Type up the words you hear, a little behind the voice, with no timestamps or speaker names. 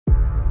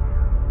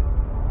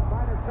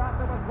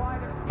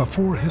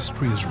Before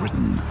history is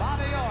written,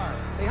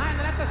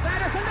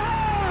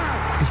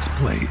 it's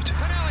played.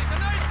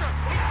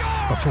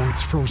 Before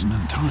it's frozen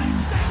in time,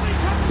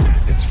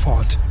 it's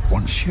fought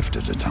one shift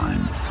at a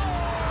time.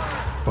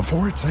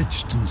 Before it's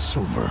etched in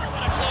silver,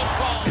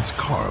 it's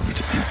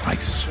carved in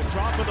ice.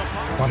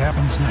 What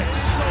happens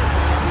next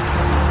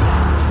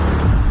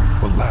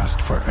will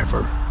last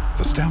forever.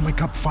 The Stanley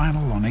Cup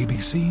Final on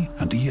ABC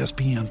and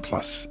ESPN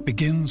Plus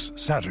begins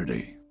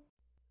Saturday.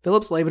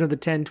 Philip Slavin of the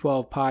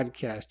 1012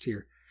 podcast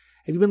here.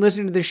 Have you been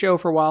listening to this show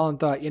for a while and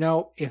thought,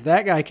 if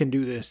that guy can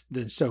do this,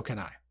 then so can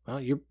I? Well,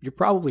 you're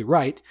probably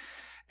right,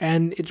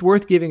 and it's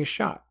worth giving a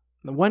shot.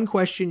 The one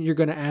question you're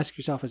going to ask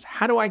yourself is,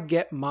 how do I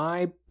get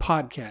my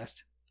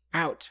podcast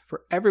out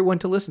for everyone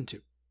to listen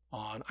to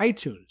on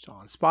iTunes,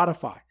 on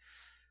Spotify?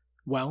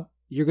 Well,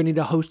 you're going to need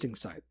a hosting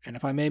site, and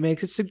if I may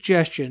make a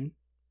suggestion,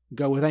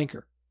 go with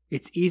Anchor.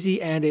 It's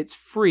easy and it's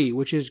free,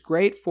 which is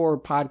great for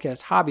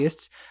podcast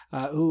hobbyists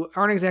who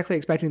aren't exactly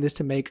expecting this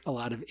to make a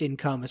lot of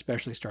income,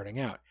 especially starting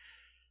out.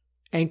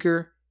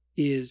 Anchor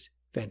is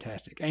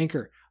fantastic.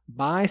 Anchor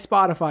by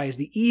Spotify is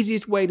the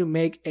easiest way to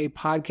make a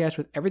podcast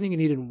with everything you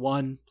need in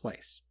one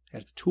place. It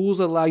has the tools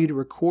that allow you to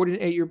record and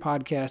edit your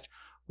podcast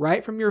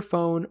right from your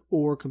phone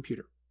or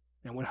computer.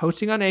 And when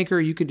hosting on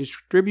Anchor, you can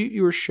distribute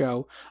your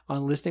show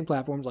on listening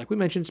platforms like we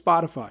mentioned,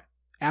 Spotify,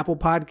 Apple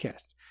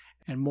Podcasts,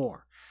 and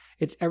more.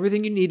 It's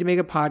everything you need to make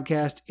a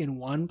podcast in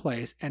one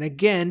place. And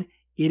again,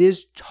 it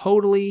is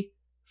totally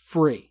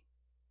free.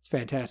 It's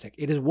fantastic.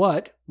 It is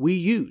what we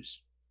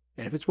use.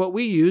 And if it's what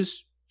we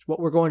use, it's what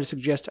we're going to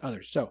suggest to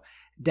others. So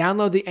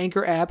download the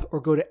Anchor app or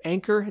go to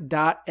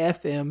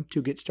anchor.fm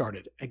to get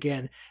started.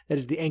 Again, that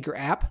is the Anchor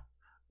app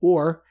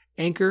or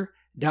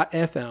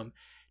anchor.fm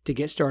to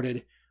get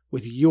started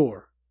with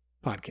your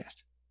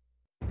podcast.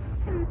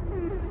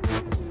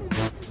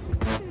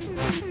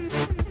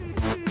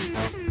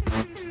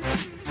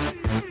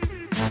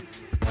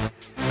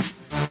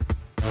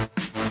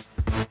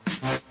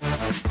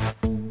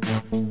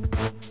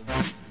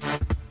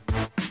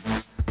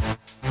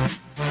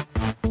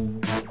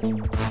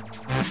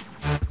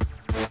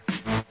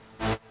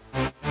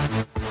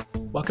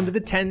 Welcome to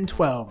the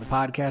 10-12, the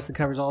podcast that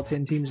covers all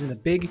 10 teams in the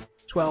Big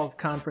 12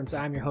 Conference.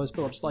 I'm your host,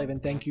 Philip Slavin.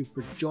 Thank you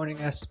for joining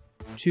us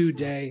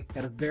today.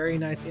 Got a very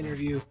nice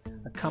interview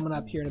coming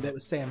up here in a bit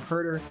with Sam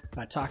Herder,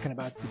 talking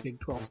about the Big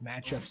 12's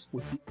matchups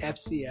with the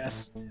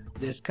FCS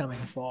this coming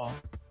fall.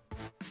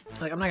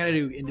 I'm not going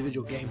to do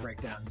individual game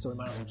breakdowns, so we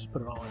might as well just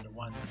put it all into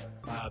one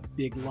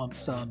big lump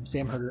sum.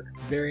 Sam Herder,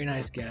 very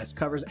nice guest,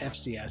 covers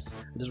FCS.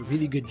 Does a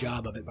really good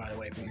job of it, by the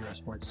way, for Hero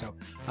Sports. So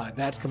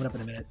that's coming up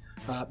in a minute.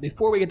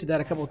 Before we get to that,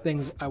 a couple of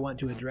things I want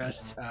to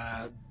address.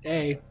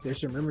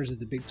 There's some rumors that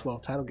the Big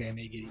 12 title game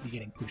may be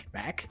getting pushed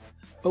back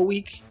a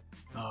week.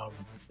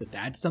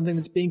 That's something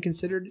that's being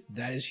considered.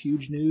 That is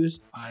huge news.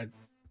 I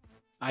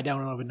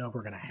don't even know if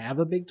we're going to have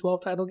a Big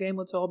 12 title game.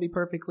 Let's all be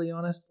perfectly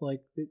honest.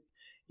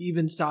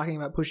 Even talking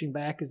about pushing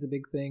back is a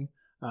big thing.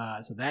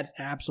 So that's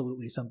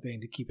absolutely something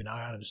to keep an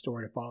eye on and a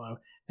story to follow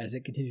as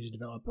it continues to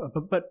develop.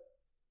 But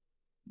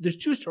there's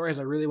two stories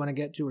I really want to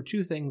get to, or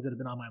two things that have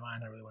been on my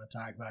mind I really want to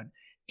talk about.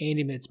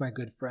 Andy Mitt's my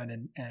good friend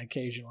and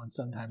occasional and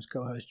sometimes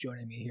co-host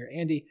joining me here.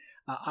 Andy,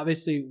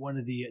 obviously one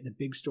of the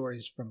big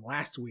stories from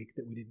last week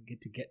that we didn't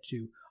get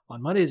to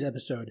on Monday's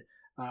episode,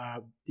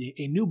 a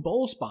new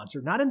bowl sponsor,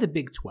 not in the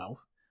Big 12,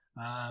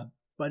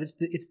 but it's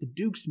the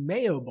Duke's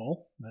Mayo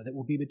Bowl that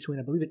will be between,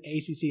 I believe, an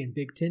ACC and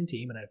Big Ten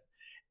team. And if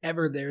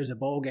ever there's a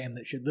bowl game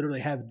that should literally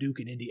have Duke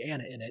and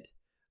Indiana in it,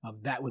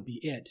 that would be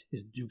it,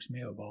 is the Duke's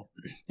Mayo Bowl.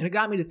 And it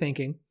got me to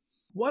thinking,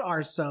 what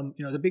are some,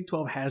 the Big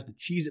 12 has the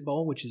Cheez-It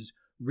Bowl, which has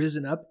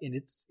risen up in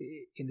its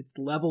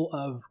level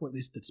of, or at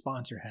least the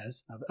sponsor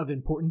has, of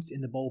importance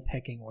in the bowl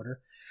pecking order.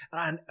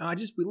 And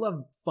we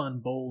love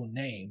fun bowl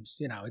names.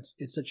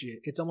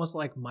 It's almost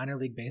like minor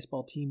league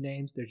baseball team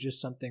names. There's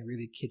just something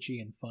really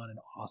kitschy and fun and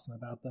awesome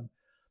about them.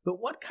 But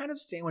what kind of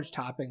sandwich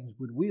toppings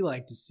would we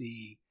like to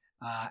see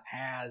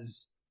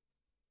as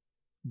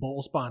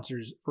bowl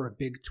sponsors for a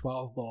Big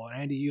 12 bowl?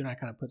 And Andy, you and I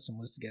kind of put some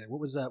lists together.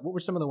 What were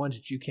some of the ones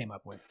that you came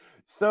up with?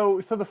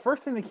 So the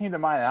first thing that came to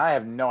mind, and I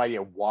have no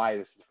idea why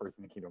this is the first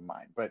thing that came to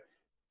mind, but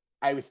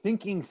I was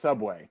thinking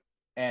Subway,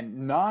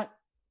 and not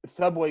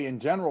Subway in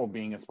general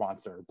being a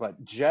sponsor,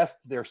 but just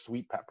their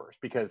sweet peppers.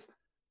 Because,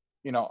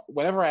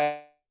 whenever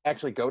I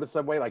actually go to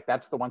Subway,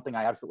 that's the one thing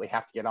I absolutely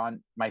have to get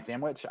on my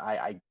sandwich.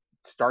 I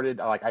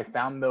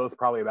found those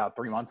probably about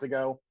 3 months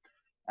ago,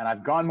 and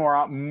I've gone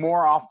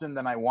more often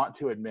than I want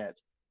to admit.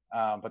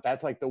 But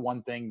that's the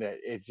one thing that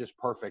is just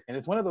perfect. And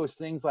it's one of those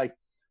things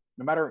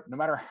no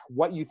matter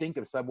what you think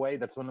of Subway,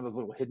 that's one of those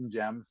little hidden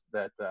gems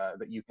that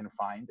you can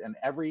find. And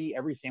every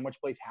sandwich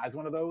place has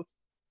one of those.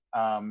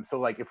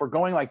 So if we're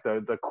going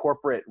the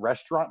corporate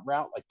restaurant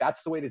route,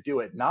 that's the way to do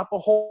it. Not the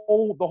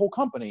whole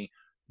company,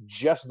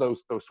 just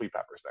those sweet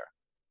peppers there.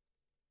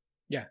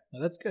 Yeah,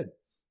 no, that's good.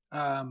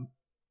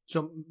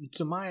 So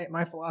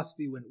my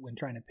philosophy when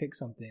trying to pick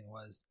something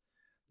was,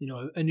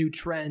 a new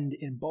trend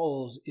in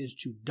bowls is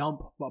to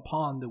dump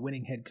upon the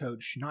winning head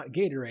coach, not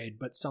Gatorade,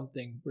 but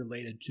something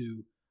related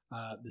to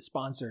the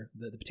sponsor,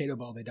 the potato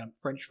bowl, they dump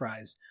French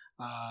fries.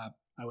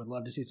 I would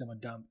love to see someone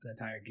dump an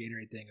entire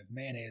Gatorade thing of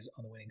mayonnaise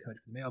on the winning coach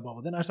for the Mayo Bowl.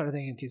 But then I started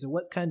thinking, okay, so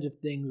what kinds of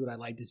things would I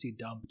like to see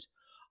dumped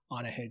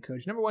on a head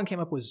coach? Number one came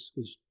up was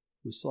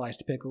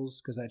sliced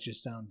pickles, because that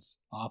just sounds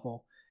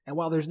awful. And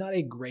while there's not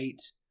a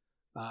great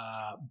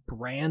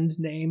brand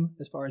name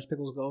as far as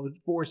pickles go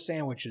for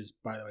sandwiches,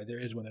 by the way,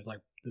 there is one. There's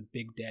like the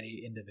Big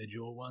Daddy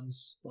individual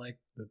ones, like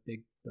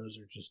those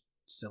are just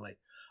silly.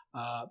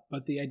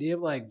 But the idea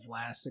of like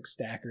Vlasic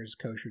Stackers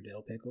kosher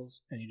dill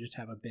pickles, and you just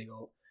have a big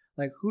old,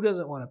 like, who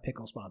doesn't want a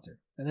pickle sponsor?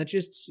 And that's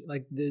just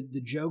like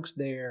the jokes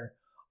there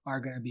are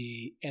going to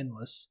be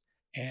endless,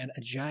 and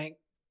a giant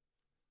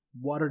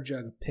water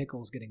jug of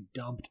pickles getting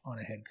dumped on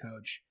a head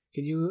coach.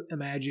 Can you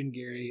imagine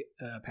Gary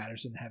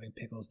Patterson having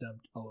pickles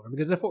dumped all over?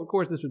 Because of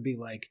course this would be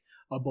like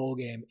a bowl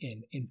game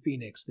in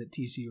Phoenix that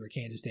TCU or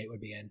Kansas State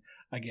would be in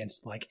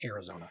against like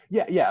Arizona.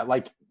 Yeah,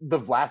 like the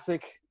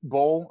Vlasic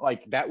Bowl,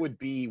 like that would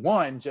be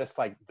one, just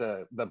like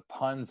the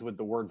puns with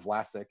the word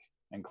Vlasic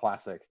and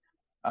classic.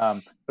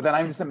 But then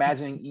I'm just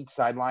imagining each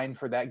sideline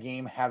for that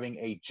game having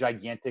a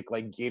gigantic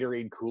like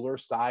Gatorade cooler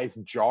size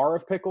jar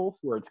of pickles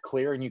where it's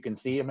clear and you can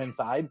see them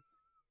inside,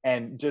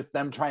 and just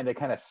them trying to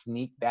kind of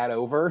sneak that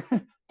over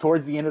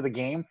towards the end of the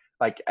game.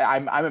 Like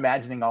I'm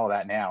imagining all of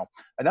that now.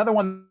 Another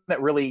one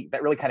that really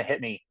kind of hit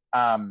me,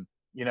 kind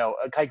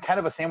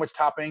of a sandwich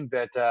topping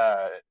that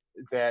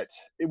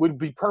it would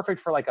be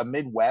perfect for like a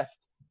Midwest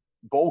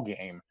bowl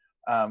game,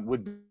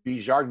 would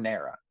be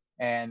Jardinera.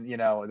 And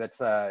that's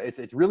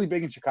it's really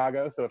big in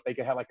Chicago. So if they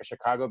could have like a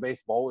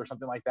Chicago-based bowl or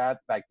something like that,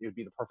 like it would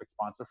be the perfect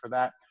sponsor for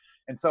that.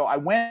 And so I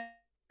went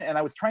and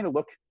I was trying to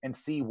look and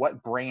see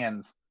what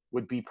brands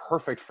would be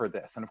perfect for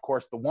this. And of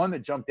course, the one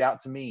that jumped out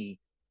to me,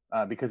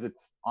 because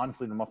it's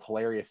honestly the most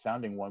hilarious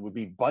sounding one, would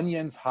be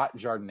Bunyan's Hot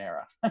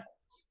Jardinera.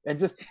 And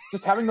just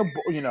having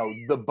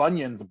the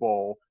Bunyan's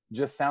Bowl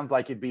just sounds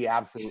like it'd be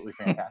absolutely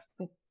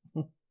fantastic.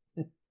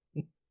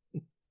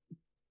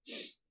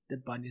 The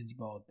Bunyan's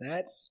Bowl.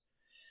 That's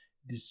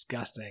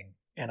disgusting,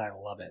 and I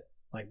love it.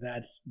 Like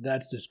that's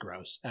just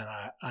gross, and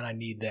I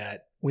need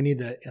that. We need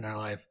that in our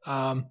life.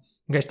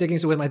 Okay, sticking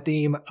with my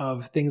theme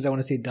of things I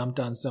want to see dumped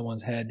on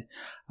someone's head.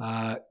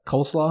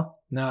 Coleslaw.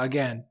 Now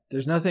again,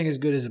 there's nothing as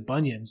good as a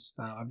Bunyan's.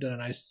 I've done a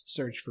nice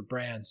search for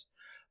brands,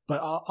 but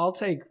I'll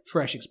take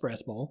Fresh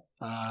Express Bowl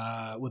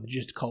with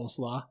just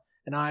coleslaw,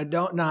 and I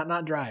don't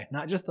not dry,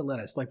 not just the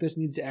lettuce. Like this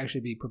needs to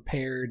actually be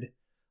prepared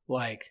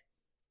like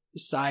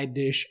side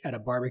dish at a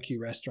barbecue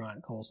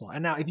restaurant coleslaw.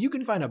 And now if you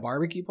can find a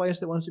barbecue place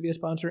that wants to be a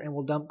sponsor and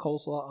will dump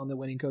coleslaw on the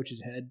winning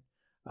coach's head,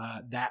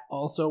 that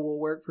also will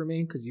work for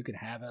me, because you can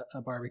have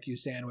a barbecue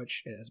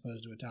sandwich as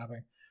opposed to a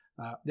topping.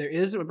 There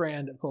is a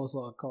brand of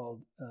coleslaw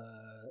called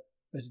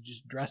it's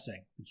just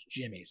dressing. It's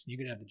Jimmy's. You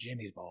can have the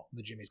Jimmy's Bowl,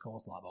 the Jimmy's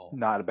Coleslaw Bowl.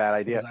 Not a bad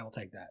idea. Because I will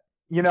take that.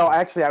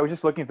 Actually, I was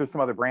just looking through some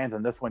other brands,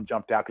 and this one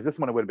jumped out because this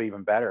one would be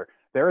even better.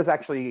 There is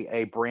actually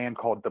a brand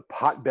called the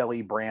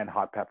Potbelly brand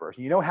hot peppers.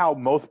 You know how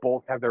most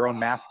bowls have their own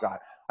mascot?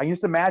 I can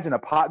just imagine a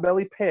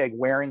potbelly pig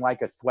wearing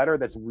like a sweater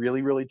that's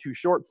really, really too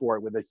short for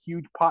it with a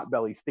huge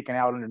potbelly sticking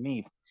out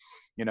underneath.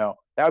 That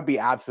would be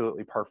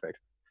absolutely perfect.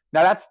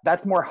 Now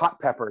that's more hot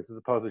peppers as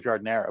opposed to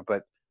Jardinera,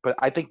 but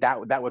I think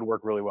that would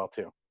work really well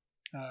too.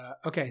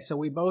 Okay, so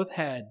we both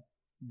had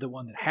the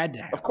one that had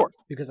to happen. Of course.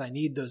 Because I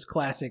need those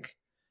classic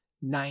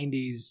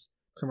 90s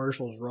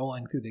commercials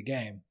rolling through the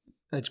game.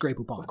 That's Grey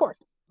Poupon. Of course.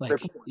 Like,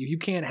 you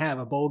can't have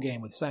a bowl game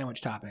with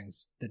sandwich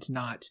toppings that's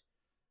not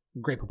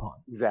Grey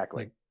Poupon.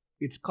 Exactly. Like,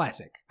 it's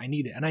classic. I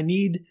need it. And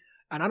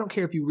I don't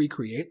care if you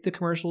recreate the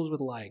commercials with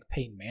like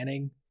Peyton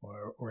Manning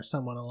or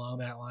someone along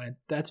that line.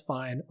 That's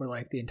fine. Or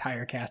like the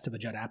entire cast of a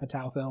Judd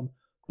Apatow film.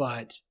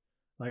 But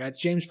like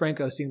James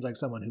Franco seems like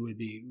someone who would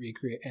be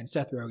and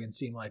Seth Rogen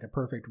seemed like a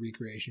perfect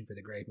recreation for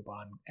the Grey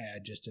Poupon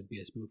ad, just to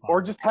be a spoof.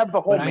 Or just have the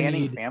whole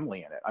Manning family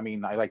in it. I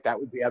mean, that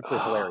would be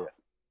absolutely hilarious.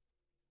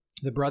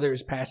 The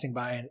brothers passing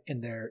by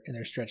in their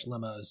stretch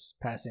limos,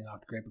 passing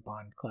off the Grey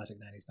Poupon classic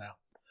 90s style.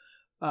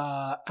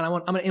 And I'm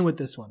going to end with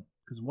this one,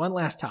 because one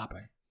last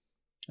topic.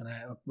 And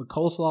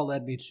coleslaw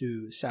led me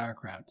to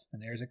sauerkraut.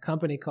 And there's a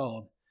company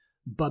called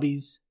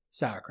Bubby's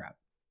Sauerkraut.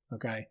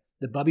 Okay?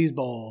 The Bubby's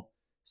Bowl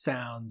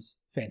sounds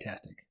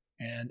fantastic.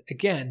 And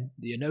again,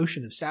 the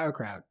notion of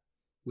sauerkraut,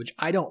 which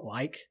I don't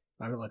like.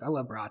 I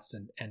love brats,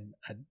 and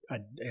I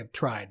have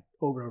tried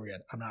over and over again.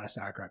 I'm not a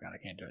sauerkraut guy.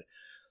 I can't do it.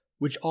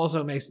 Which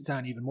also makes it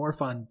sound even more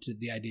fun to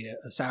the idea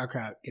of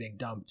sauerkraut getting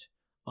dumped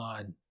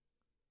on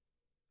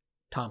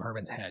Tom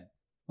Herman's head.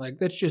 Like,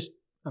 that's just,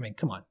 I mean,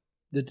 come on.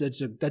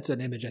 That's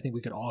an image I think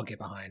we could all get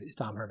behind, is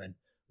Tom Herman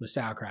with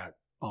sauerkraut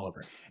all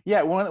over it.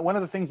 Yeah, one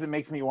of the things that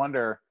makes me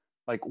wonder,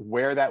 like,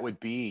 where that would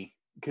be,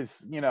 because,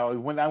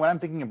 when I'm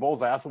thinking of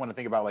bowls, I also want to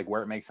think about, like,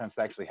 where it makes sense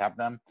to actually have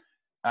them.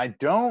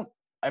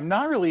 I'm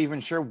not really even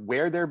sure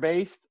where they're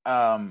based,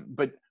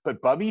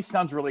 but Bubby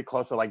sounds really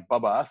close to like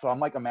Bubba, so I'm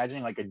like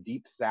imagining like a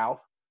deep South,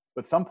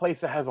 but some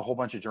place that has a whole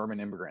bunch of German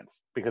immigrants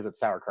because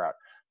it's sauerkraut.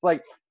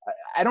 Like,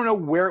 I don't know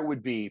where it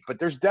would be, but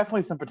there's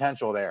definitely some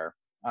potential there.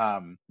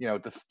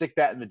 To stick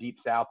that in the deep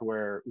South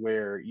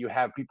where you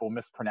have people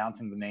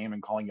mispronouncing the name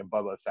and calling it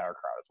Bubba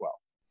sauerkraut as well.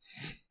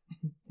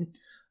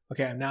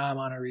 Okay, now I'm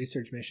on a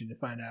research mission to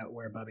find out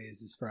where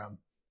Bubby's is from.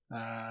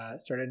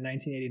 Started in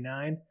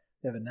 1989.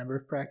 They have a number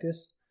of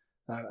practice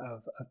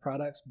of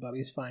products.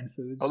 Bubby's Fine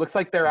Foods. Oh, it looks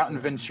like they're out in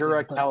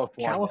Ventura,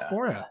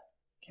 California.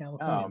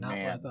 California, not what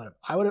I thought of.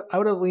 I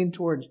would have leaned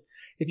towards,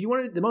 if you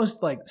wanted the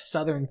most like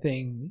southern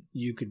thing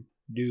you could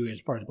do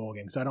as far as bowl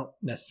games. I don't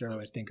necessarily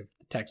always think of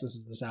Texas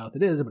as the South.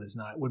 It is, but it's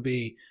not. Would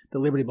be the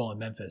Liberty Bowl in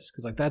Memphis,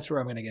 because like that's where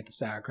I'm going to get the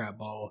sauerkraut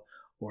bowl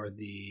or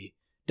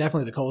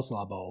definitely the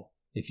coleslaw bowl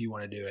if you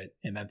want to do it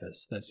in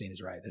Memphis. That scene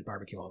is right. There's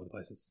barbecue all over the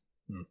places.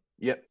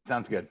 Yep,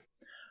 sounds good.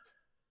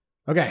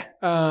 Okay.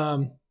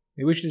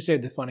 Maybe we should have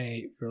saved the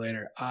funny for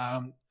later.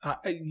 I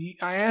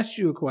asked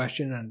you a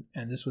question,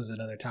 and this was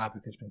another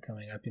topic that's been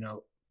coming up.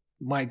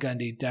 Mike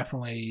Gundy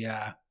definitely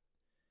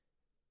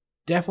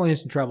in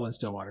some trouble in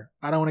Stillwater.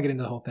 I don't want to get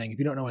into the whole thing. If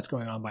you don't know what's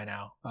going on by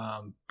now,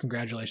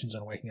 congratulations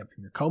on waking up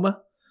from your coma.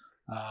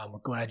 We're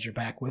glad you're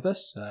back with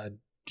us.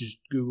 Just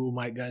Google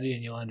Mike Gundy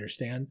and you'll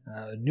understand.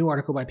 A new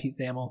article by Pete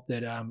Thamel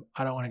that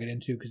I don't want to get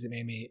into because it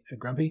made me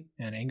grumpy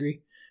and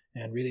angry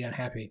and really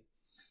unhappy.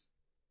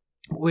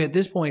 At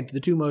this point, the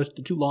two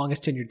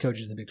longest tenured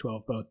coaches in the Big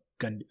 12, both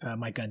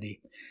Mike Gundy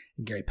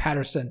and Gary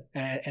Patterson,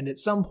 and at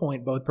some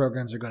point, both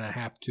programs are going to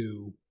have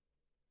to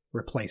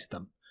replace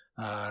them.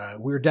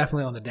 We're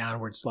definitely on the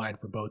downward slide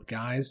for both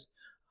guys.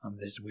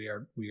 We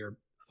are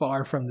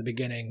far from the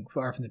beginning,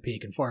 far from the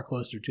peak, and far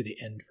closer to the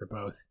end for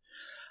both.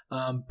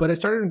 But it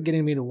started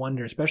getting me to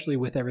wonder, especially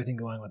with everything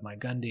going with Mike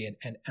Gundy,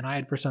 and I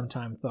had for some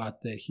time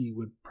thought that he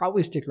would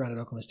probably stick around at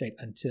Oklahoma State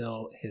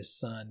until his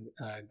son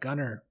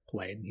Gunnar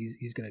played, and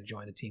he's going to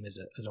join the team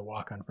as a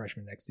walk-on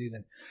freshman next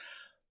season.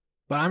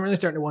 But I'm really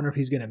starting to wonder if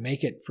he's going to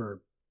make it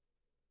for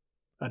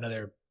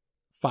another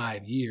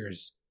 5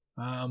 years.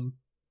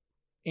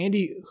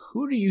 Andy,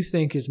 who do you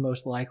think is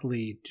most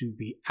likely to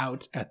be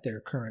out at their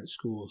current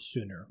school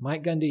sooner,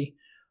 Mike Gundy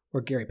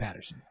or Gary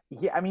Patterson?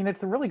 Yeah, I mean,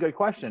 it's a really good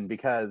question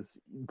because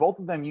both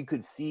of them you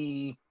could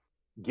see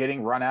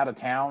getting run out of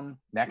town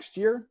next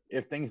year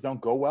if things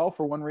don't go well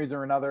for one reason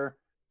or another.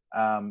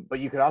 But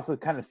you could also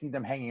kind of see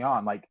them hanging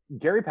on. Like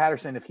Gary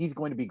Patterson, if he's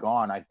going to be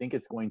gone, I think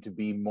it's going to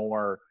be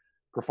more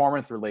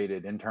performance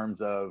related in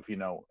terms of,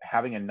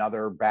 having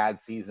another bad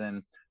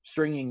season,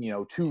 stringing,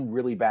 2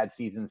 really bad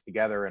seasons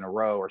together in a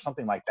row or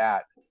something like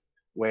that,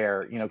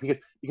 where,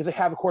 because they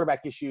have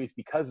quarterback issues,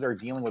 because they're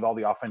dealing with all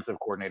the offensive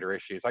coordinator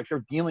issues, like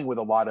they're dealing with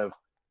a lot of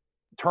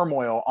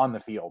turmoil on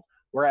the field.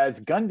 Whereas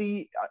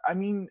Gundy, I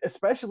mean,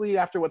 especially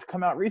after what's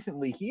come out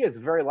recently, he is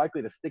very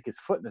likely to stick his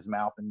foot in his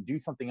mouth and do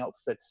something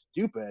else that's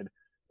stupid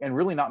and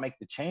really not make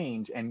the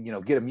change and,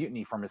 get a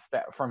mutiny from his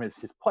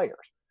players.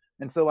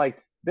 And so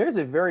like, there's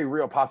a very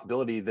real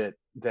possibility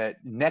that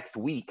next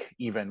week,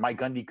 even Mike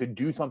Gundy could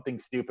do something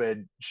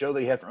stupid, show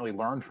that he hasn't really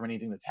learned from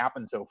anything that's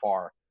happened so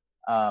far.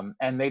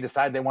 And they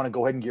decide they want to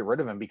go ahead and get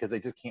rid of him because they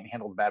just can't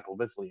handle the bad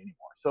publicity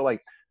anymore. So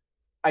like,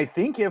 I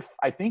think if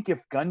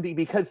Gundy,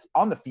 because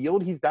on the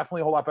field, he's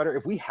definitely a whole lot better.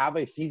 If we have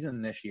a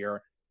season this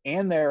year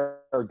and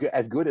they're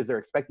as good as they're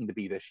expecting to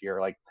be this year,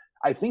 like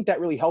I think that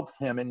really helps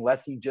him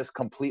unless he just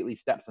completely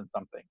steps in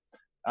something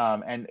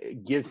and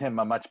it gives him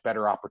a much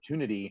better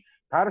opportunity.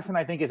 Patterson,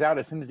 I think, is out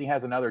as soon as he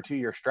has another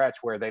 2-year stretch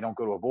where they don't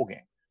go to a bowl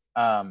game.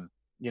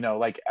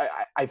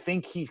 I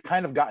think he's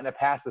kind of gotten a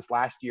pass this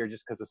last year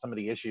just because of some of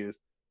the issues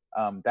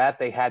that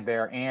they had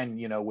there. And,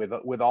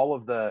 with all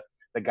of the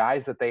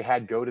guys that they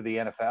had go to the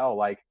NFL,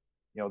 like,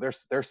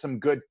 there's some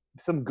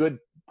good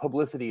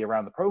publicity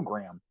around the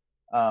program.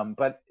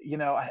 But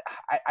I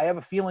have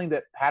a feeling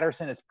that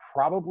Patterson is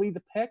probably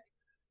the pick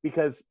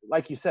because,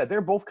 like you said, they're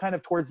both kind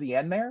of towards the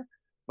end there.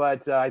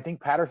 But I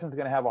think Patterson's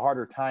going to have a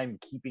harder time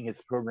keeping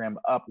his program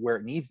up where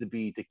it needs to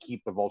be to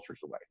keep the vultures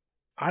away.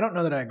 I don't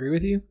know that I agree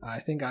with you. I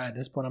think at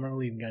this point I'm going to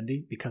leave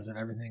Gundy because of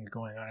everything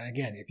going on. And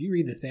again, if you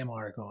read the Thamel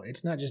article,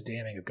 it's not just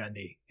damning of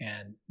Gundy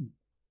and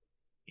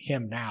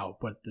him now,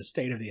 but the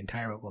state of the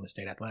entire Oklahoma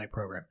State athletic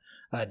program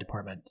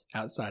department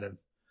outside of.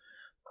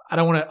 I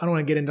don't want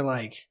to get into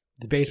like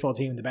the baseball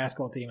team, the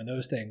basketball team, and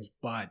those things,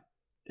 but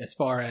as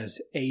far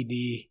as AD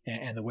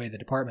and the way the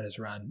department is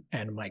run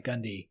and Mike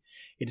Gundy,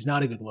 it's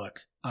not a good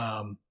look.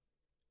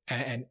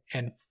 And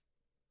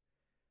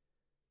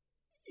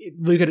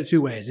look at it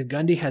 2 ways. If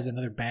Gundy has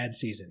another bad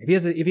season, if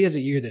he has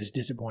a year that is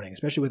disappointing,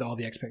 especially with all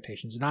the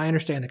expectations, and I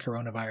understand the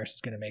coronavirus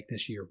is going to make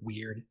this year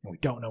weird, and we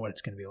don't know what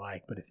it's going to be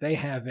like, but if they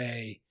have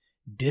a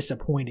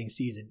disappointing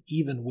season,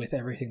 even with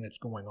everything that's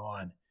going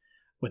on,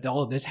 with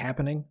all of this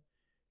happening,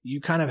 you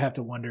kind of have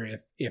to wonder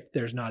if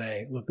there's not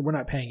look, we're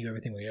not paying you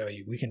everything we owe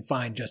you. We can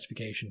find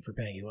justification for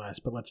paying you less,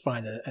 but let's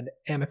find an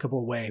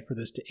amicable way for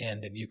this to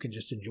end, and you can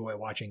just enjoy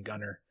watching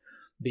Gunnar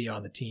be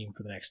on the team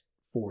for the next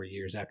 4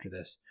 years after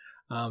this.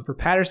 For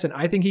Patterson,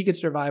 I think he could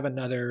survive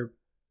a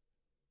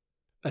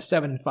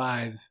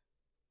 7-5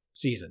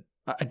 season.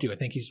 I do. I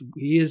think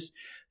he is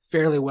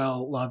fairly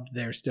well loved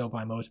there still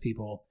by most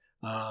people.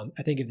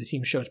 I think if the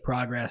team shows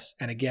progress,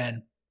 and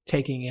again,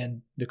 taking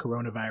in the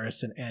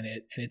coronavirus and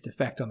its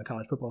effect on the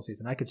college football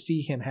season. I could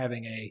see him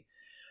having a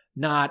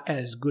not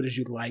as good as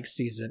you'd like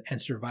season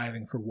and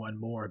surviving for one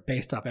more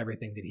based off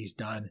everything that he's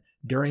done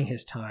during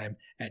his time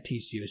at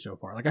TCU so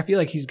far. Like, I feel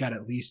like he's got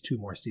at least 2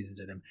 more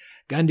seasons in him.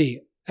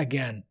 Gundy,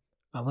 again,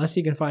 unless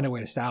he can find a way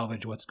to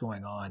salvage what's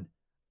going on,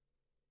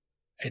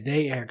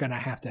 they are going to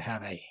have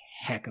a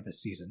heck of a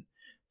season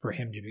for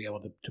him to be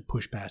able to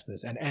push past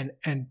this.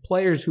 And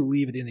players who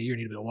leave at the end of the year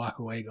need to be able to walk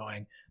away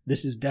going,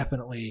 this is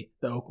definitely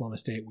the Oklahoma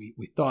State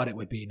we thought it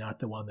would be, not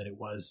the one that it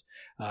was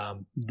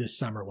this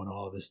summer when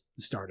all of this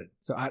started.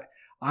 So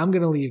I'm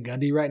going to leave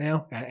Gundy right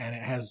now, and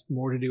it has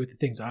more to do with the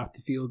things off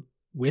the field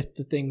with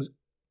the things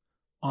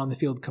on the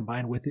field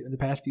combined with it in the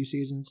past few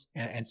seasons,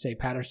 and say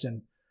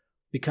Patterson,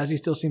 because he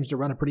still seems to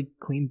run a pretty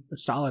clean,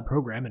 solid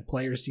program, and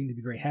players seem to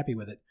be very happy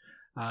with it,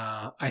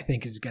 I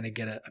think is going to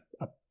get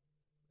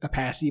a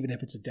pass, even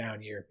if it's a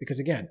down year. Because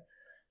again,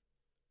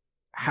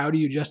 how do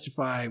you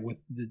justify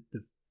with the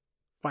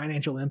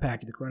financial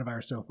impact of the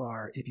coronavirus so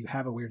far if you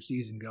have a weird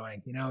season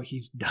going,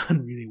 he's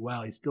done really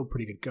well, he's still a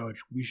pretty good coach,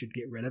 we should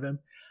get rid of him?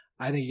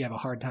 I think you have a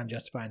hard time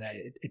justifying that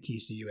at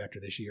TCU after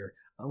this year,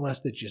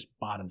 unless it just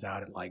bottoms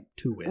out at like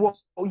 2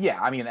 wins. Well, yeah.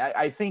 I mean,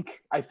 I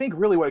think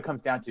really what it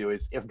comes down to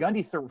is if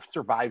Gundy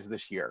survives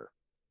this year,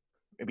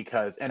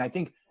 and I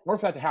think in order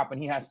for that to happen,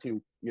 he has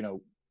to,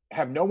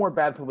 have no more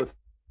bad publicity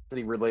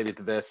related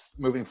to this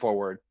moving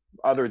forward,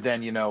 other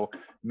than,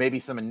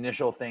 maybe some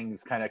initial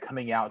things kind of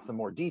coming out, some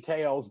more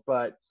details,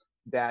 but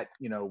that,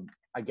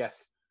 I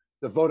guess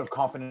the vote of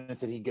confidence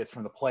that he gets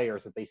from the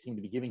players that they seem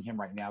to be giving him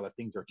right now, that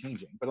things are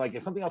changing. But like,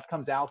 if something else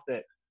comes out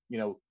that,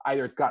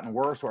 either it's gotten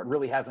worse or it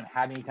really hasn't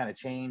had any kind of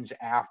change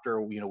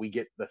after, we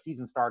get the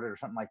season started or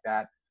something like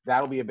that,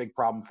 that'll be a big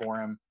problem for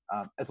him.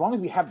 As long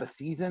as we have the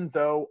season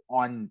though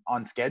on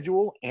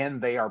schedule,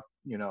 and they are,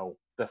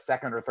 the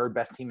second or third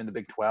best team in the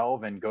Big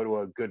 12 and go to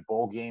a good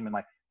bowl game and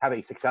like have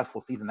a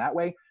successful season that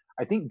way,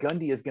 I think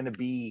Gundy is going to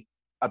be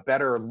a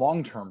better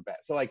long-term bet.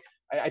 So like,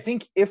 I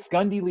think if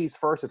Gundy leaves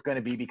first, it's going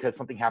to be because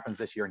something happens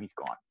this year and he's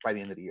gone by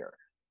the end of the year.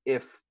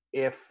 If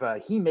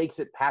he makes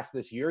it past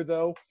this year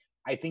though,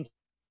 I think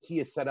he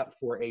is set up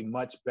for a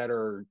much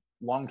better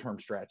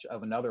long-term stretch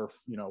of another,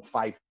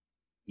 5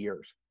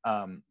 years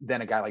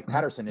than a guy like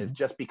Patterson is,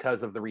 just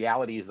because of the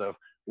realities of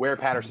where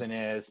Patterson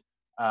is,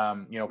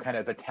 kind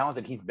of the talent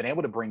that he's been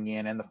able to bring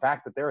in, and the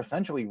fact that they're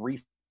essentially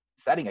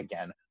resetting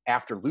again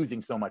after losing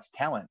so much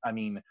talent. I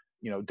mean,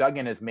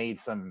 Duggan has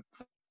made some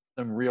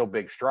real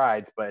big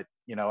strides, but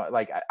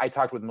like I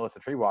talked with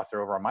Melissa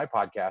Treewasser over on my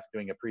podcast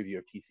doing a preview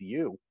of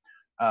TCU,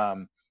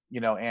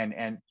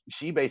 and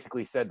she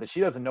basically said that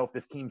she doesn't know if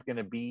this team's going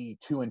to be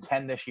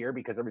 2-10 this year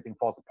because everything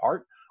falls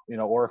apart,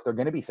 or if they're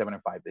going to be 7-5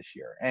 this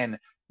year. And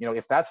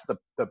if that's the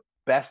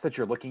best that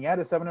you're looking at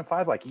is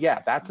 7-5, like,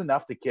 yeah, that's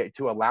enough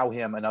to allow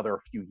him another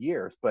few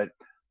years. But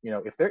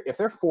if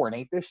they're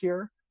 4-8 this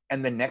year,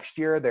 and then next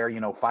year they're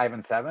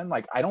 5-7,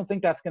 like, I don't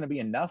think that's going to be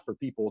enough for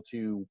people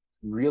to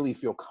really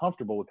feel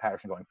comfortable with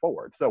Patterson going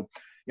forward. So,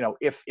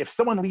 if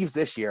someone leaves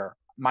this year,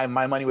 my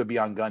money would be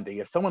on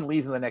Gundy. If someone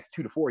leaves in the next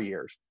 2 to 4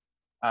 years,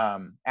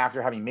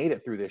 after having made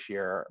it through this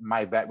year,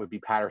 my bet would be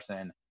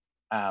Patterson.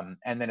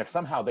 And then if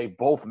somehow they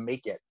both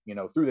make it,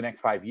 through the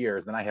next 5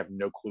 years, then I have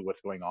no clue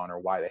what's going on or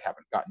why they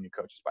haven't gotten new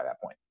coaches by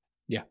that point.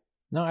 Yeah,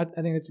 no, I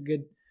think it's a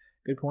good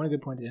point. A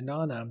good point to end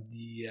on.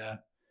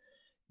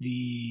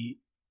 The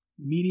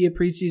media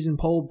preseason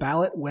poll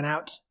ballot went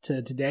out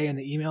today in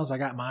the emails. I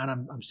got mine.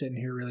 I'm sitting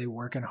here really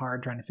working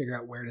hard trying to figure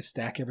out where to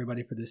stack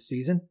everybody for this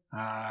season,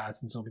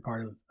 since it'll be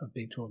part of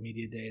Big 12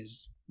 Media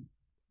Days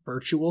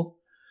virtual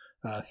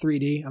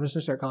 3D. I'm just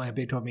going to start calling it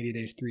Big 12 Media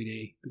Days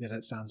 3D because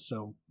that sounds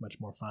so much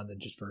more fun than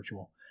just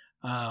virtual.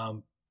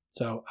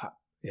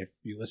 If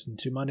you listen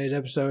to Monday's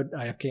episode,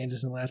 I have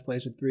Kansas in last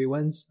place with 3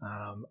 wins.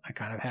 I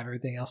kind of have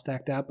everything else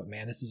stacked out, but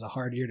man, this is a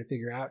hard year to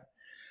figure out.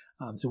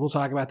 So we'll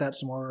talk about that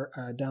some more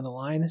down the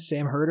line.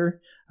 Sam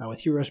Herder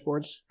with Hero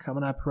Sports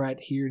coming up right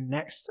here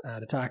next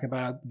to talk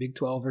about the Big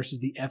 12 versus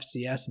the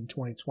FCS in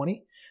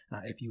 2020.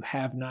 If you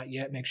have not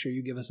yet, make sure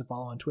you give us a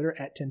follow on Twitter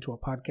at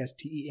 1012podcast,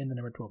 TEN, the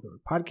number 12, the word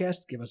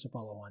podcast. Give us a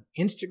follow on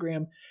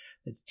Instagram.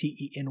 That's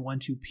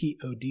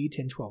TEN12POD,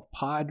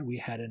 1012pod. We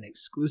had an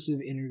exclusive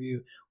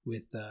interview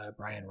with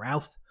Brian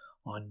Routh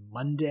on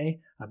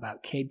Monday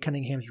about Cade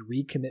Cunningham's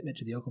recommitment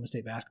to the Oklahoma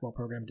State basketball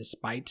program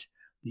despite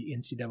the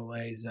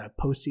NCAA's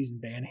postseason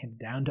ban handed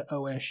down to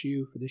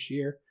OSU for this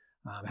year.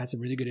 Had some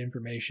really good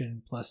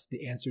information, plus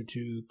the answer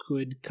to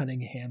could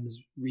Cunningham's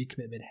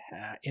recommitment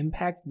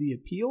impact the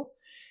appeal.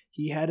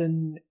 He had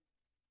it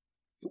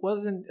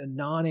wasn't a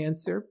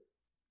non-answer,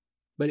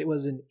 but it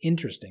was an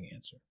interesting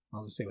answer.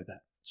 I'll just say with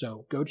that.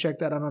 So go check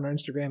that out on our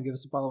Instagram. Give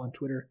us a follow on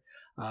Twitter.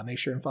 Make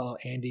sure and follow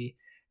Andy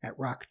at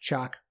Rock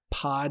Chalk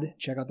Pod.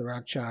 Check out the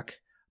Rock Chalk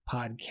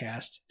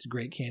podcast. It's a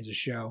great Kansas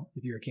show.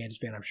 If you're a Kansas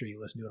fan, I'm sure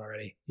you listen to it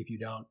already. If you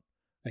don't,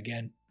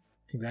 again,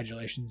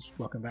 congratulations.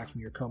 Welcome back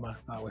from your coma.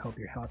 We hope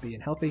you're happy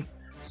and healthy.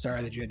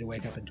 Sorry that you had to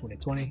wake up in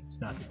 2020.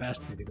 It's not the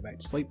best. Maybe go back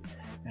to sleep.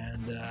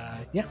 And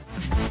yeah.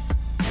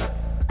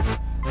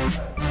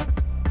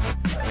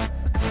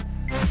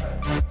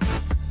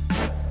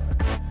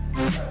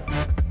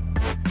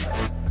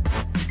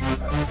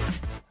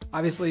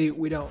 Obviously,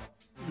 we don't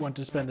want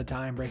to spend the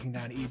time breaking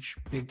down each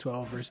Big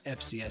 12 versus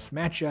FCS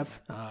matchup.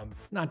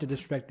 Not to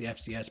disrespect the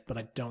FCS, but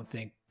I don't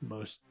think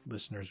most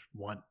listeners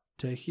want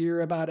to hear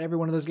about every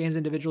one of those games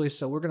individually,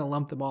 so we're going to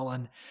lump them all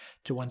on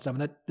to one sum.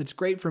 That's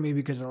great for me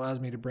because it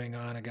allows me to bring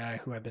on a guy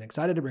who I've been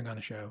excited to bring on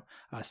the show,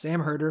 Sam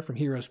Herder from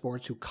Hero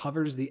Sports, who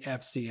covers the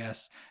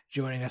FCS,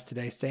 joining us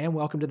today. Sam,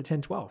 welcome to the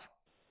 1012.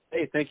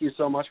 Hey, thank you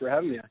so much for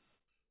having me.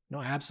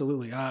 No,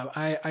 absolutely.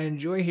 I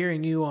enjoy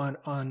hearing you on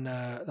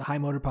the High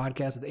Motor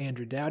podcast with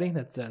Andrew Dowdy.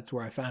 That's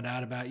where I found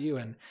out about you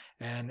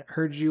and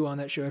heard you on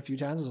that show a few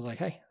times. I was like,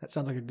 hey, that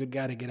sounds like a good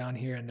guy to get on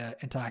here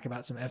and talk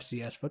about some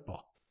FCS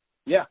football.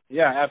 Yeah,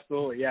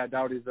 absolutely. Yeah,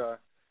 Dowdy's a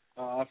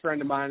friend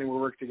of mine, and we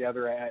work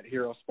together at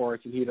Hero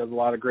Sports, and he does a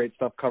lot of great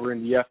stuff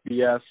covering the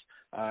FBS.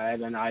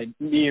 And then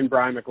me and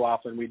Brian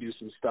McLaughlin, we do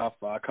some stuff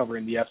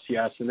covering the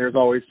FCS, and there's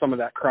always some of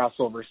that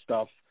crossover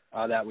stuff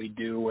that we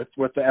do with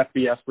the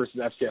FBS versus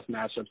FCS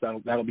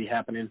matchups. That'll be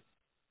happening.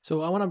 So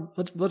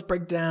let's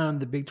break down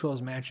the Big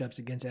 12's matchups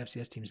against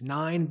FCS teams.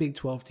 9 Big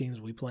 12 teams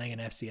will be playing an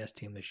FCS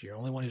team this year.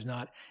 Only one who's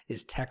not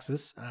is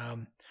Texas.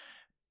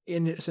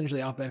 In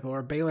essentially alphabetical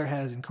order, Baylor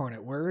has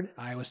Incarnate Word,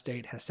 Iowa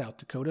State has South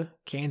Dakota,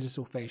 Kansas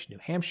will face New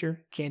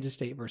Hampshire, Kansas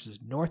State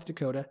versus North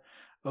Dakota,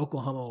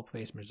 Oklahoma will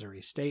face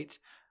Missouri State,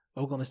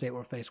 Oklahoma State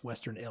will face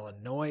Western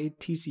Illinois,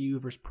 TCU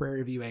versus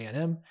Prairie View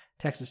A&M,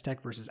 Texas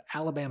Tech versus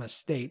Alabama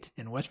State,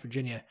 and West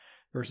Virginia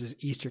versus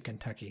Eastern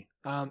Kentucky.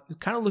 Kind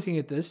of looking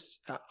at this,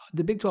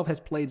 the Big 12 has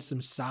played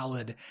some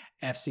solid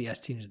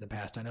FCS teams in the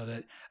past. I know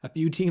that a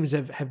few teams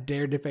have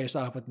dared to face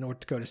off with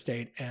North Dakota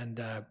State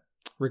and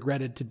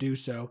regretted to do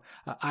so.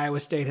 Iowa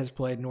State has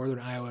played Northern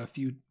Iowa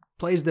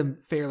plays them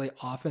fairly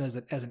often as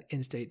an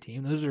in-state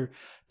team. Those are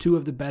two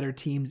of the better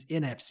teams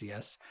in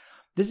FCS.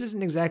 This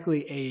isn't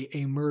exactly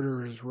a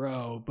murderer's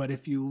row, but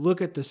if you look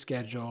at the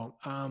schedule,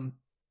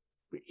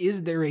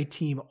 is there a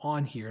team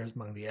on here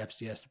among the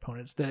FCS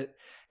opponents that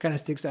kind of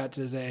sticks out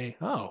to say,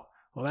 oh,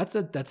 well,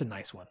 that's a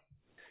nice one?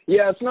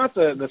 Yeah, it's not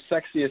the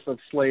sexiest of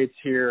slates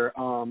here.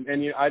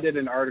 And I did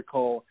an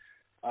article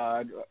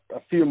a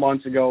few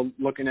months ago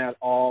looking at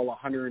all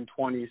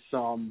 120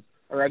 some,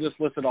 or I just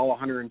listed all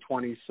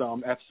 120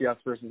 some FCS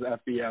versus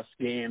FBS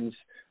games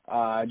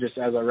just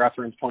as a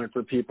reference point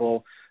for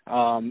people.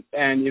 And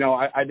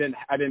I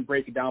didn't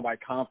break it down by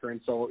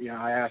conference. So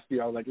I asked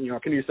you, I was like,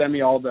 can you send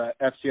me all the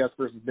FCS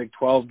versus Big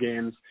 12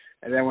 games?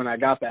 And then when I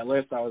got that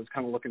list, I was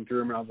kind of looking through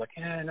them and I was like,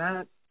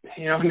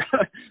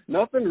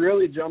 nothing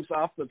really jumps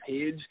off the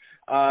page.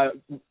 A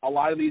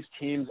lot of these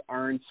teams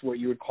aren't what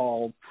you would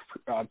call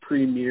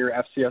premier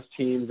FCS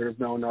teams. There's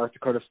no North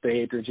Dakota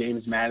State or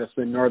James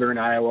Madison, Northern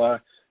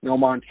Iowa, no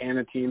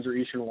Montana teams or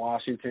Eastern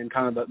Washington,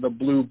 kind of the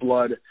blue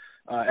blood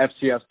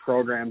FCS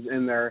programs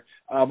in there.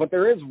 But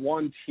there is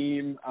one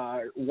team,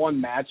 one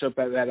matchup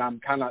that I'm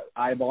kind of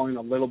eyeballing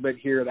a little bit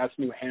here. That's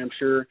New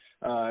Hampshire.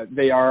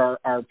 They are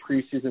our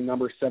preseason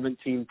number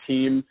 17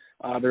 team.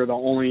 They're the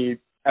only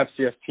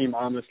FCS team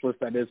on this list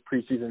that is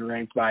preseason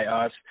ranked by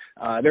us.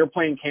 They're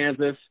playing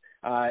Kansas,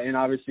 and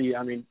obviously,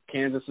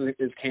 Kansas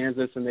is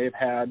Kansas, and they've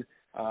had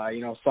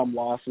some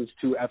losses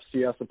to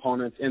FCS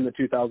opponents in the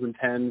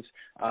 2010s.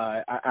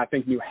 I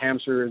think New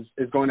Hampshire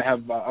is going to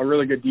have a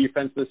really good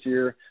defense this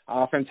year.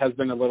 Offense has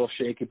been a little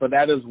shaky, but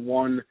that is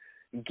one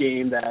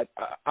game that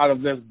out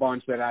of this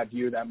bunch that I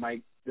view that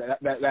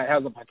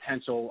has a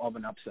potential of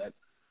an upset.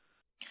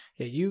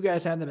 Yeah, you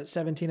guys had them at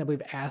 17. I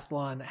believe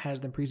Athlon has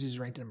them preseason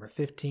ranked at number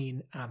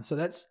 15. So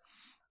that's,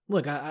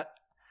 look,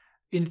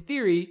 in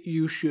theory,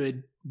 you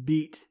should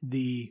beat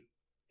the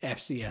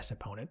FCS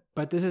opponent,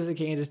 but this is a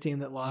Kansas team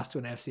that lost to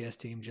an FCS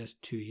team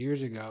just 2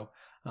 years ago.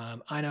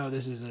 I know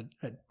this is a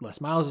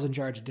Les Miles is in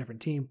charge, a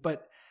different team,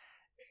 but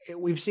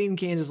we've seen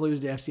Kansas lose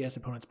to FCS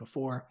opponents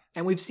before,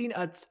 and we've seen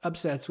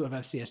upsets with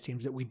FCS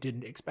teams that we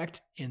didn't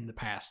expect in the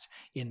past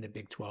in the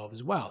Big 12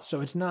 as well.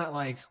 So it's not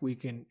like we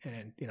can,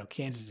 and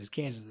Kansas is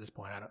Kansas at this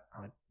point.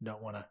 I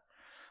don't want to,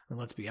 and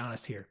let's be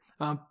honest here.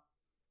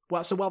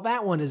 So while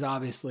that one is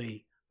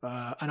obviously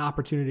an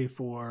opportunity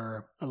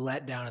for a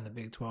letdown in the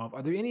Big 12,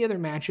 are there any other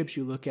matchups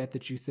you look at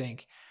that you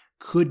think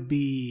could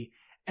be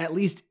at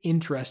least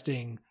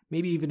interesting,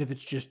 maybe even if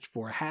it's just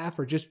for a half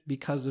or just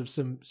because of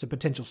some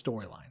potential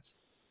storylines?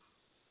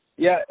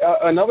 Yeah,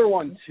 another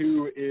one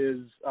too is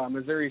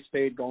Missouri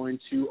State going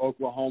to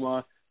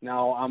Oklahoma.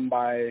 Now, I'm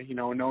by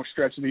no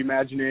stretch of the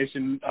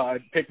imagination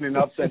picking an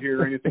upset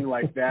here or anything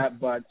like that,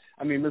 but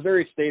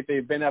Missouri State,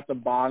 they've been at the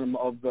bottom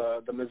of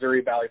the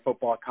Missouri Valley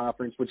Football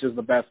Conference, which is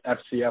the best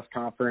FCS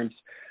conference,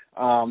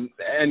 and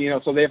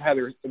so they've had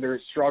their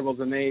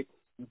struggles, and they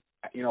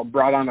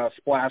brought on a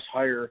splash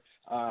hire,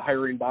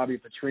 hiring Bobby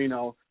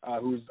Petrino,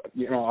 who's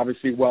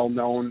obviously well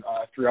known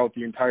throughout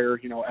the entire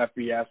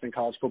FBS and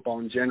college football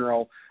in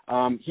general.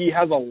 He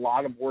has a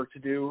lot of work to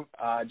do,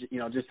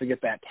 just to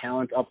get that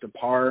talent up to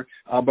par.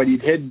 But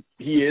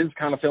he is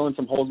kind of filling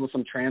some holes with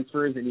some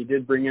transfers, and he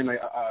did bring in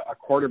a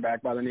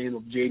quarterback by the name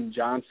of Jaden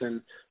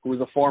Johnson, who was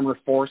a former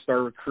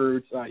 4-star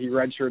recruit. He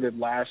redshirted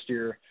last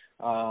year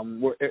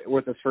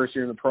with his first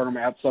year in the program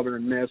at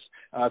Southern Miss.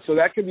 So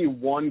that could be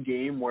one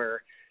game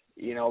where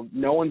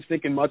no one's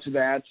thinking much of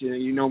that.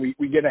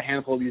 We get a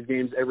handful of these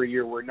games every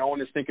year where no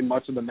one is thinking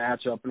much of the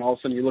matchup, and all of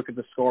a sudden you look at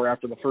the score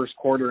after the first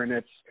quarter and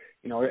it's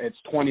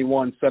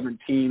 21-17,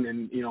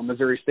 and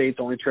Missouri State's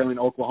only trailing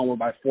Oklahoma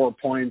by 4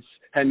 points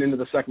heading into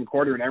the second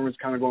quarter, and everyone's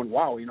kind of going,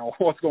 wow,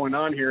 what's going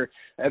on here?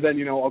 And then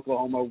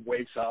Oklahoma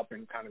wakes up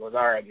and kind of goes,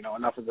 all right,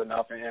 enough is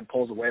enough, and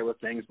pulls away with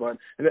things. But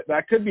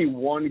that could be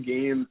one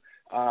game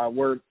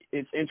where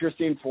it's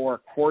interesting for a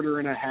quarter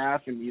and a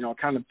half, and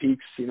kind of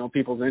piques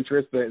people's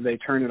interest. They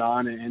turn it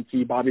on and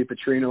see Bobby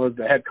Petrino as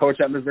the head coach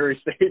at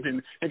Missouri State,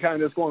 and kind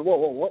of just going,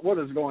 whoa, what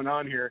is going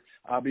on here?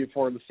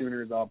 Before the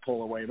Sooners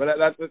pull away. But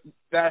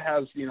that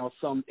has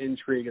some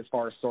intrigue as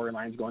far as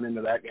storylines going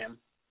into that game.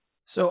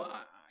 So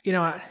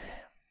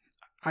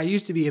I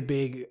used to be a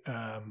big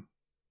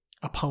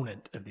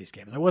opponent of these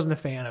games. I wasn't a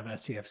fan of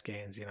FCS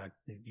games. You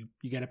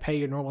got to pay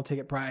your normal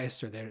ticket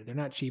price, or they're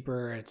not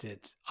cheaper.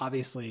 It's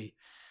obviously,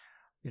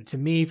 to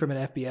me, from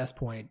an FBS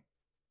point,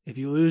 if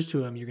you lose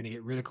to them, you're going to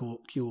get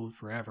ridiculed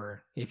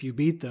forever. If you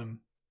beat them,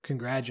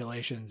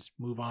 congratulations,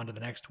 move on to the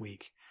next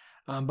week.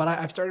 But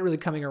I've started really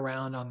coming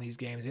around on these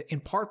games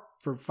in part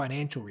for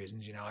financial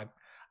reasons.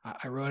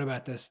 I wrote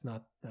about this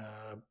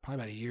probably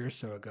about a year or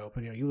so ago,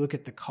 but you look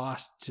at the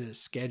cost to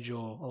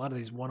schedule a lot of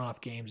these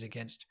one-off games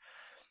against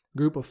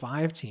group of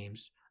 5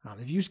 teams.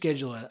 If you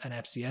schedule an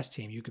FCS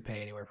team, you could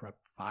pay anywhere from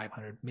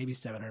 $500,000, maybe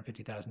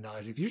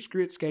 $750,000. If you're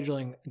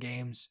scheduling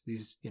games,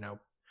 these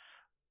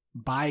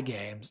buy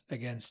games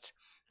against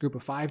group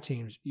of 5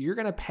 teams, you're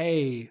going to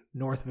pay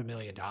north of $1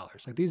 million.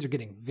 Like, these are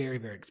getting very,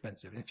 very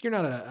expensive. And if you're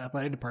not an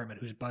athletic department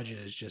whose budget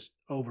is just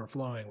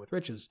overflowing with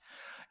riches,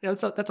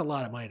 that's a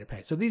lot of money to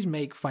pay. So these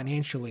make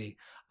financially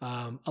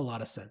a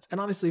lot of sense.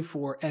 And obviously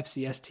for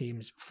FCS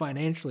teams,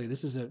 financially,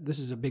 this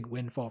is a big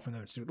windfall for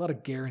them. It's a lot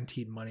of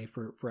guaranteed money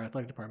for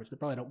athletic departments that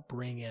probably don't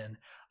bring in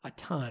a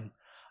ton.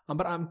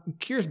 But I'm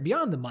curious,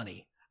 beyond the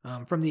money,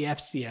 from the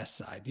FCS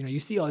side, you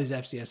see all these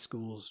FCS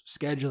schools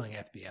scheduling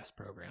FBS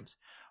programs.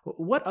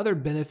 What other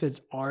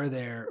benefits are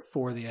there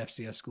for the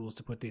FCS schools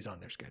to put these on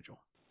their schedule?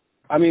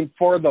 I mean,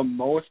 for the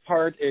most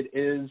part, it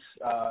is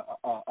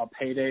a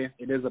payday.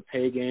 It is a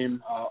pay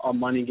game, a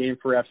money game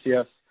for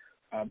FCS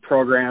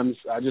programs,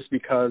 just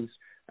because,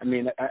 I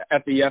mean,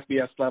 at the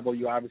FBS level,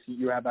 you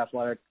have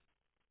athletic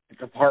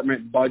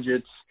department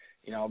budgets,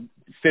 $50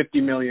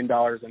 million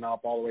and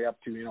up, all the way up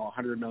to,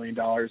 $100 million,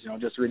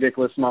 just a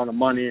ridiculous amount of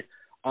money.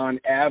 On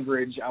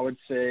average, I would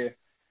say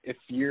if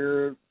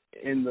you're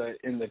in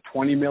the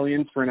 20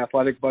 million for an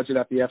athletic budget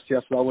at the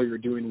FCS level, you're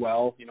doing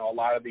well. A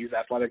lot of these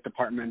athletic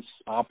departments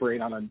operate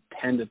on a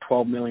 $10 to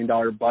 $12 million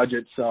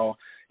budget. So,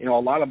 a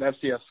lot of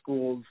FCS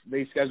schools,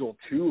 they schedule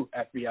 2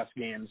 FBS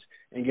games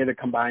and get a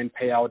combined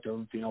payout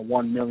of,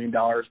 $1 million,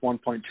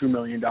 $1.2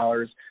 million,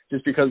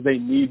 just because they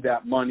need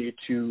that money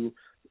to,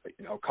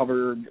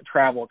 cover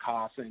travel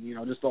costs and,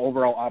 just the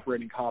overall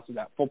operating costs of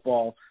that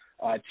football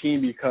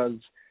team, because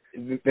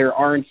there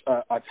aren't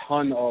a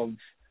ton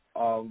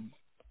of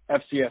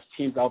FCS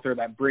teams out there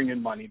that bring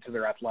in money to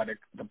their athletic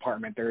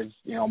department. There's,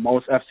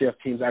 most FCS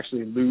teams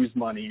actually lose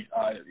money.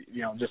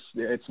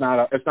 It's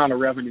not a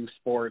revenue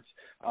sport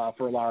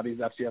for a lot of these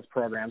FCS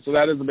programs. So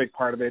that is a big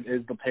part of it,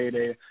 is the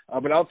payday.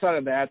 But outside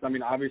of that, I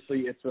mean,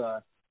 obviously it's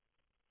a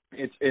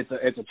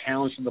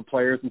challenge to the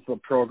players and to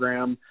the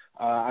program.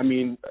 I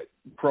mean,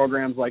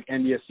 programs like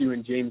NDSU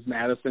and James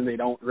Madison, they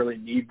don't really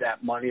need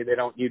that money. They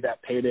don't need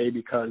that payday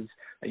because,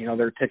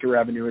 their ticket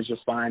revenue is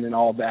just fine and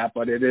all of that.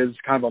 But it is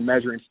kind of a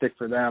measuring stick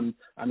for them.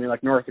 I mean,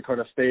 like North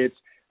Dakota State,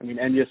 I mean,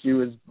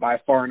 NDSU is by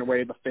far and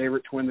away the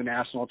favorite to win the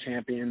national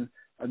champion,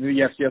 the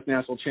FCS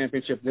national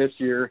championship this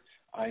year.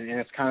 And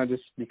it's kind of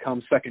just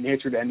become second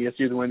nature to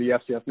NDSU to win the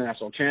FCS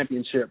national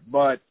championship.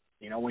 But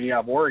when you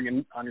have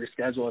Oregon on your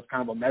schedule, it's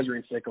kind of a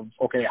measuring stick of,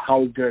 okay,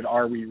 how good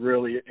are we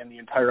really in the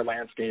entire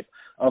landscape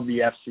of the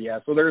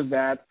FCS? So there's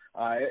that.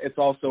 It's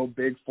also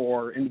big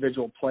for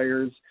individual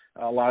players.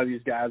 A lot of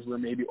these guys were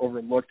maybe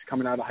overlooked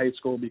coming out of high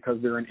school because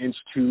they're an inch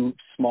too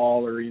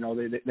small, or,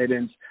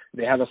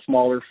 they have a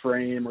smaller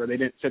frame, or they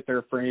didn't fit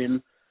their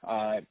frame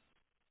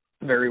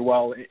very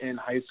well in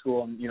high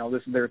school. And,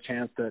 this is their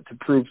chance to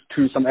prove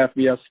to some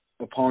FBS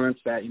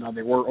opponents that,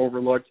 they were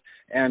overlooked.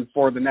 And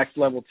for the next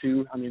level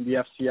too, I mean,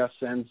 the FCS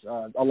sends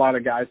a lot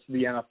of guys to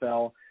the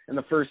NFL, and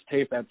the first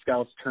tape that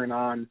scouts turn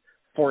on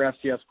for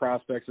FCS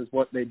prospects is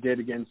what they did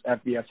against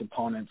FBS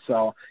opponents.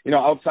 So,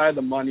 outside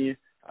the money,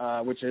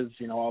 which is,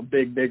 a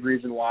big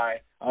reason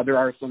why, there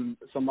are some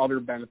other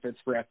benefits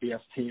for FBS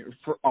teams,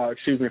 for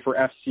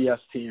FCS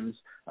teams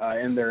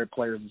and their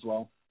players as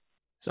well.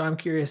 So I'm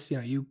curious,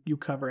 you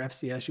cover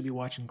FCS, you'll be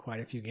watching quite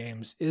a few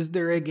games. Is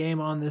there a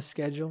game on this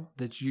schedule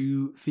that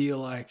you feel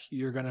like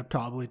you're going to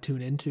probably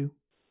tune into?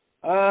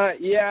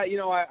 Yeah,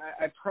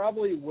 I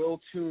probably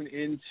will tune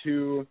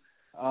into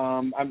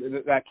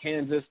that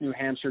Kansas-New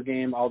Hampshire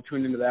game. I'll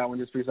tune into that one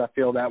just because I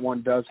feel that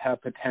one does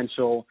have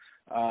potential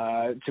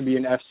to be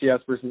an FCS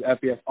versus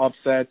FBS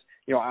upset.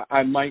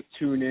 I might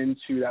tune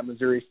into that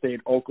Missouri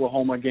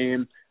State-Oklahoma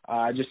game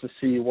just to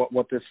see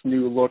what this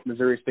new look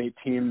Missouri State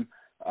team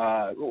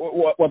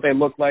what they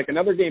look like.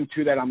 Another game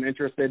too that I'm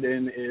interested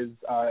in is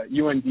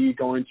UND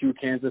going to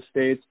Kansas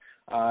State.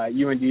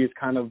 UND is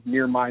kind of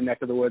near my neck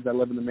of the woods. I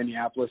live in the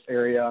Minneapolis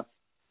area.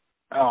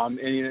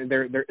 And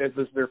this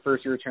is their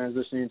first year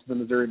transitioning to the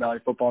Missouri Valley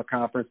Football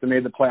Conference. They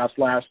made the playoffs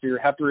last year,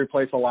 have to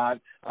replace a lot.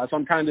 So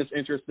I'm kind of just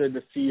interested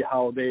to see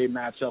how they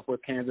match up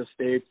with Kansas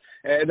State.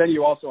 And then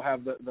you also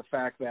have the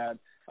fact that,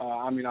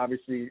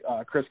 obviously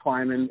Chris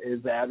Kleiman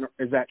is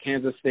at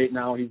Kansas State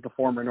now. He's the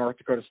former North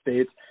Dakota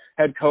State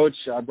head coach,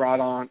 brought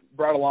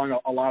along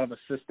a lot of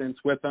assistants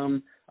with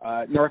him.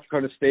 North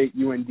Dakota State,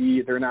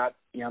 UND, they're not,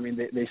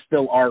 they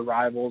still are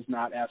rivals,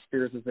 not as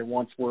fierce as they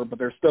once were, but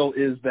there still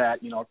is that,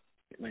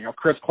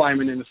 Chris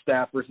Kleiman and the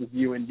staff versus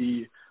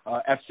UND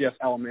FCS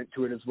element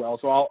to it as well.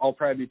 So I'll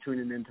probably be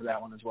tuning into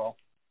that one as well.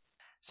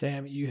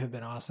 Sam, you have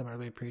been awesome. I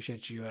really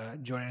appreciate you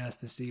joining us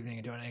this evening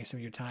and donating some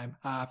of your time.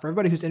 For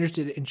everybody who's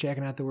interested in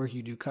checking out the work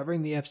you do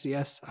covering the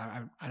FCS,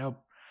 I know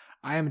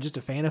I am just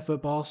a fan of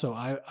football, so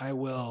I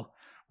will,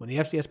 when the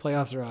FCS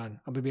playoffs are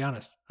on, I'm going to be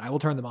honest, I will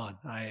turn them on.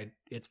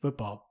 It's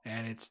football,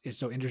 and it's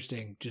so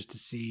interesting just to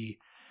see,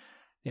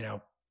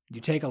 you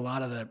take a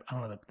lot of the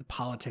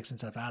politics and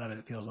stuff out of it,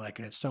 it feels like,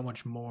 and it's so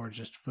much more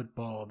just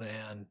football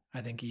than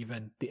I think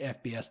even the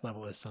FBS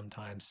level is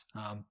sometimes.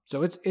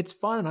 So it's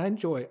fun, and I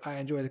enjoy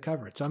the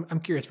coverage. So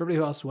I'm curious, for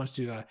everybody who wants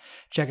to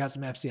check out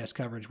some FCS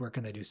coverage, where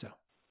can they do so?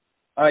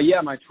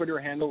 My Twitter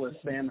handle is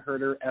Sam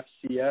Herder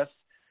FCS,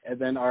 and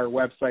then our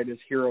website is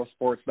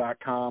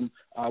herosports.com.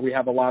 We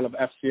have a lot of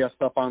FCS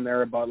stuff on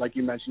there, but like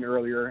you mentioned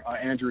earlier,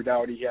 Andrew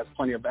Dowdy, he has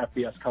plenty of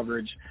FBS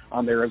coverage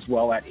on there as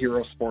well at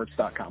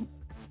herosports.com.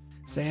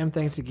 Sam,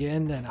 thanks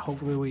again, and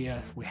hopefully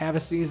we have a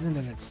season,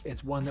 and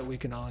it's one that we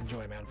can all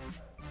enjoy, man.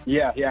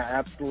 Yeah,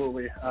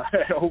 absolutely. I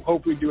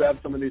hope we do have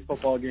some of these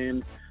football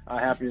games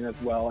happening as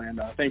well,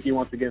 and thank you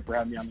once again for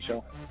having me on the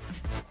show.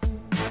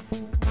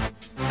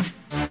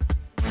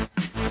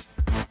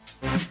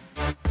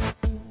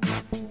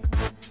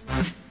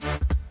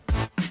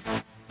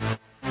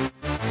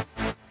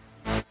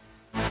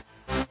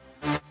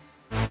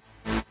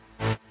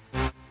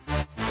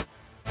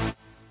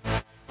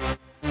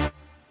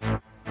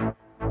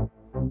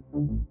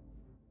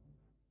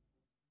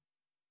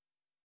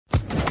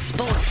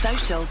 Sports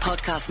Social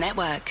Podcast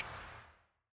Network.